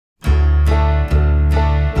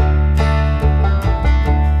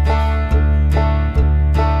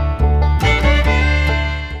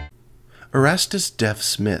Erastus Deaf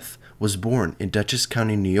Smith was born in Duchess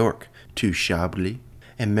County, New York, to Chilaib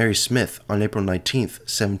and Mary Smith on April 19,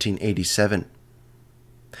 1787.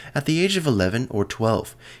 At the age of 11 or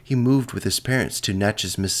 12, he moved with his parents to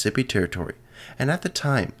Natchez, Mississippi Territory, and at the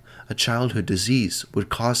time, a childhood disease would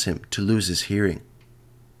cause him to lose his hearing.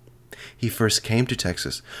 He first came to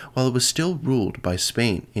Texas while it was still ruled by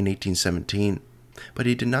Spain in 1817, but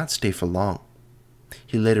he did not stay for long.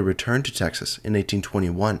 He later returned to Texas in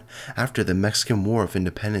 1821 after the Mexican War of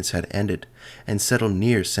Independence had ended and settled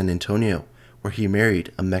near San Antonio, where he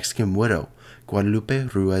married a Mexican widow, Guadalupe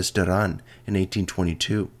Ruiz Duran, in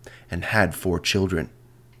 1822 and had 4 children.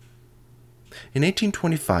 In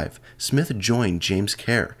 1825, Smith joined James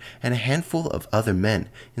Kerr and a handful of other men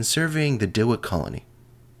in surveying the Dewitt colony.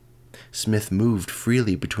 Smith moved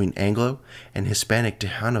freely between Anglo and Hispanic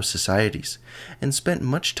Tejano societies and spent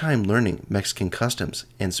much time learning Mexican customs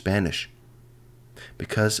and Spanish.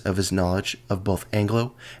 Because of his knowledge of both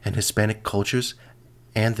Anglo and Hispanic cultures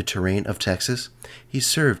and the terrain of Texas, he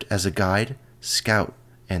served as a guide, scout,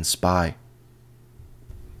 and spy.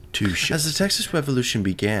 As the Texas Revolution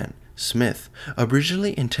began, Smith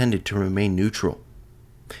originally intended to remain neutral.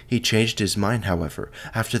 He changed his mind, however,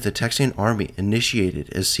 after the Texian army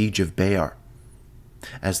initiated a siege of Bayard.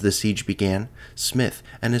 As the siege began, Smith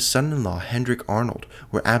and his son-in-law Hendrik Arnold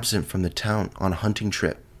were absent from the town on a hunting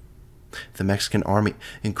trip. The Mexican army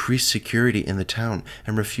increased security in the town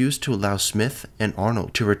and refused to allow Smith and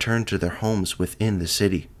Arnold to return to their homes within the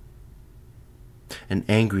city. An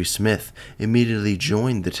angry Smith immediately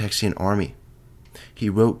joined the Texian army. He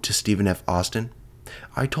wrote to Stephen F. Austin,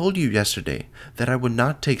 "I told you yesterday that I would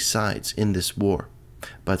not take sides in this war,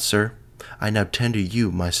 but, sir, I now tender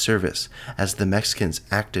you my service, as the Mexicans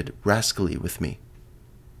acted rascally with me."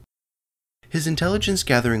 His intelligence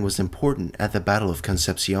gathering was important at the Battle of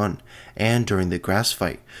Concepcion and during the grass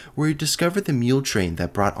fight, where he discovered the mule train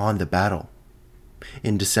that brought on the battle.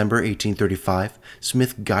 In December 1835,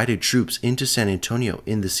 Smith guided troops into San Antonio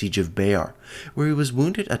in the siege of Bayard, where he was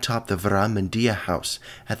wounded atop the Varamandia house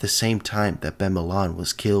at the same time that Ben Milan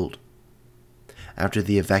was killed. After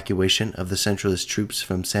the evacuation of the Centralist troops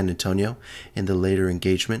from San Antonio in the later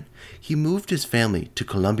engagement, he moved his family to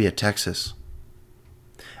Columbia, Texas.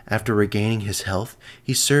 After regaining his health,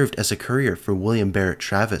 he served as a courier for William Barrett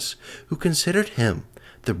Travis, who considered him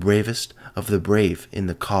the bravest of the brave in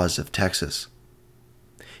the cause of Texas.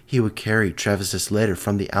 He would carry Travis's letter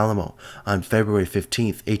from the Alamo on February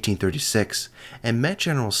 15, 1836, and met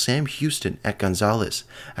General Sam Houston at Gonzales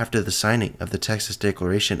after the signing of the Texas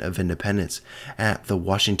Declaration of Independence at the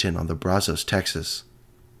Washington on the Brazos, Texas.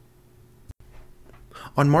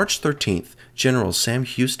 On March 13th, General Sam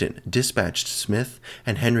Houston dispatched Smith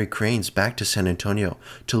and Henry Cranes back to San Antonio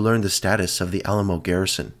to learn the status of the Alamo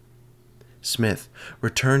garrison. Smith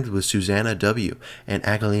returned with Susanna W. and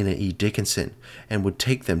Agalina E. Dickinson and would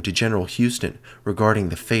take them to General Houston regarding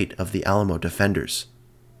the fate of the Alamo defenders.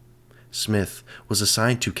 Smith was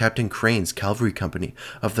assigned to Captain Crane's cavalry company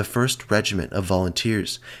of the 1st Regiment of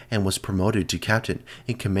Volunteers and was promoted to captain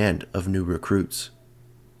in command of new recruits.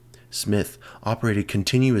 Smith operated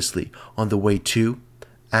continuously on the way to,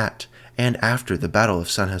 at, and after the Battle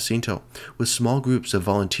of San Jacinto, with small groups of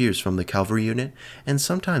volunteers from the cavalry unit and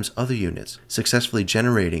sometimes other units, successfully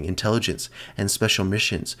generating intelligence and special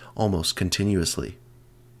missions almost continuously.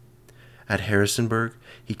 At Harrisonburg,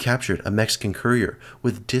 he captured a Mexican courier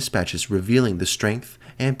with dispatches revealing the strength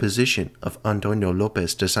and position of Antonio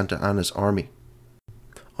Lopez de Santa Anna's army.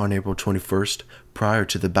 On April 21st, prior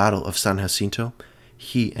to the Battle of San Jacinto,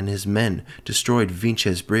 he and his men destroyed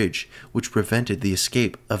Vinches Bridge, which prevented the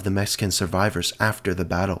escape of the Mexican survivors after the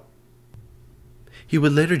battle. He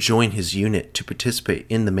would later join his unit to participate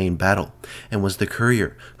in the main battle, and was the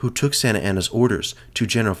courier who took Santa Anna's orders to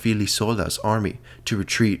General Filisolda's army to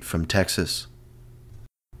retreat from Texas.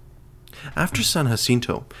 After San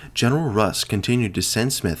Jacinto, General Russ continued to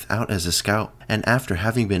send Smith out as a scout, and after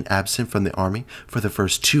having been absent from the army for the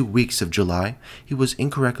first 2 weeks of July, he was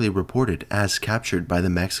incorrectly reported as captured by the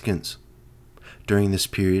Mexicans. During this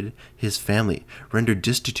period, his family, rendered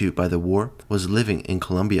destitute by the war, was living in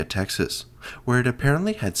Columbia, Texas, where it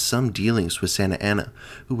apparently had some dealings with Santa Anna,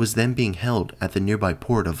 who was then being held at the nearby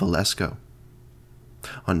port of Valesco.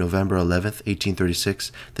 On November 11,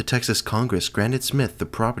 1836, the Texas Congress granted Smith the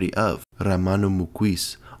property of Ramano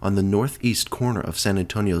Muquis on the northeast corner of San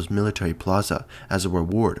Antonio's military plaza as a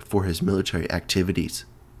reward for his military activities.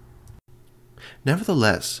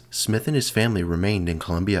 Nevertheless, Smith and his family remained in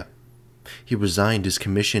Columbia. He resigned his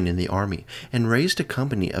commission in the army and raised a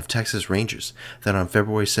company of Texas Rangers that on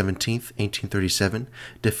February 17, 1837,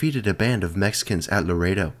 defeated a band of Mexicans at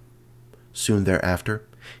Laredo. Soon thereafter,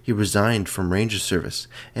 He resigned from Ranger service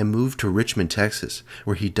and moved to Richmond, Texas,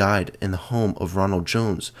 where he died in the home of Ronald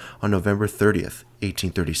Jones on November 30th,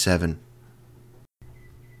 1837.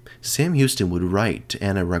 Sam Houston would write to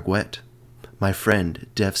Anna Raguet, "My friend,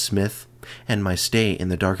 Deaf Smith, and my stay in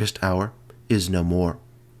the darkest hour is no more.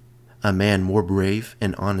 A man more brave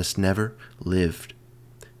and honest never lived.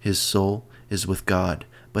 His soul is with God,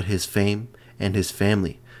 but his fame and his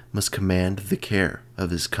family must command the care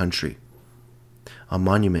of his country." A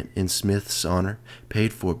monument in Smith's honor,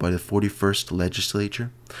 paid for by the 41st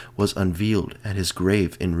Legislature, was unveiled at his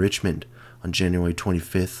grave in Richmond on January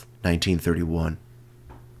 25, 1931.